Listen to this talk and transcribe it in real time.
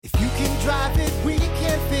drive it, we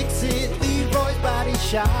can fix it. Leroy's Body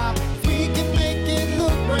Shop. We can make it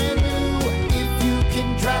look brand new. If you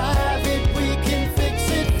can drive it, we can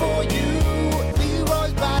fix it for you.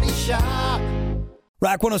 Leroy's Body Shop.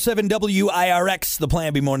 Rock 107 WIRX, the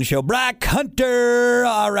Plan B Morning Show. Brock Hunter.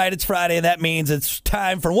 All right, it's Friday, and that means it's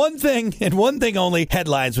time for one thing, and one thing only.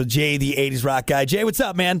 Headlines with Jay, the 80s rock guy. Jay, what's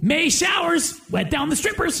up, man? May showers wet down the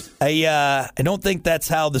strippers. I don't think that's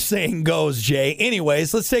how the saying goes, Jay.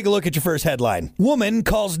 Anyways, let's take a look at your first headline. Woman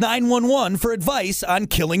calls 911 for advice on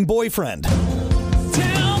killing boyfriend.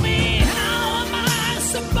 Tell me, how am I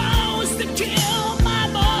supposed to kill my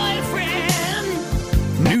boyfriend?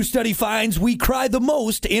 New study finds we cry the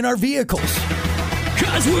most in our vehicles.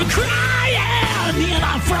 'Cause we're crying in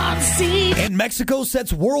our front seat. And Mexico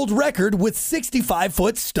sets world record with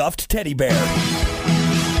 65-foot stuffed teddy bear.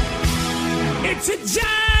 It's a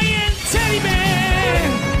giant teddy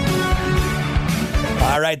bear.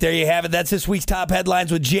 All right, there you have it. That's this week's top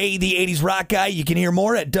headlines with Jay, the 80s rock guy. You can hear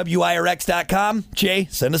more at WIRX.com. Jay,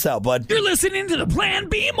 send us out, bud. You're listening to the Plan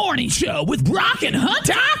B Morning Show with Brock and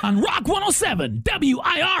Hunter on Rock 107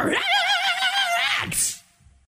 WIRX.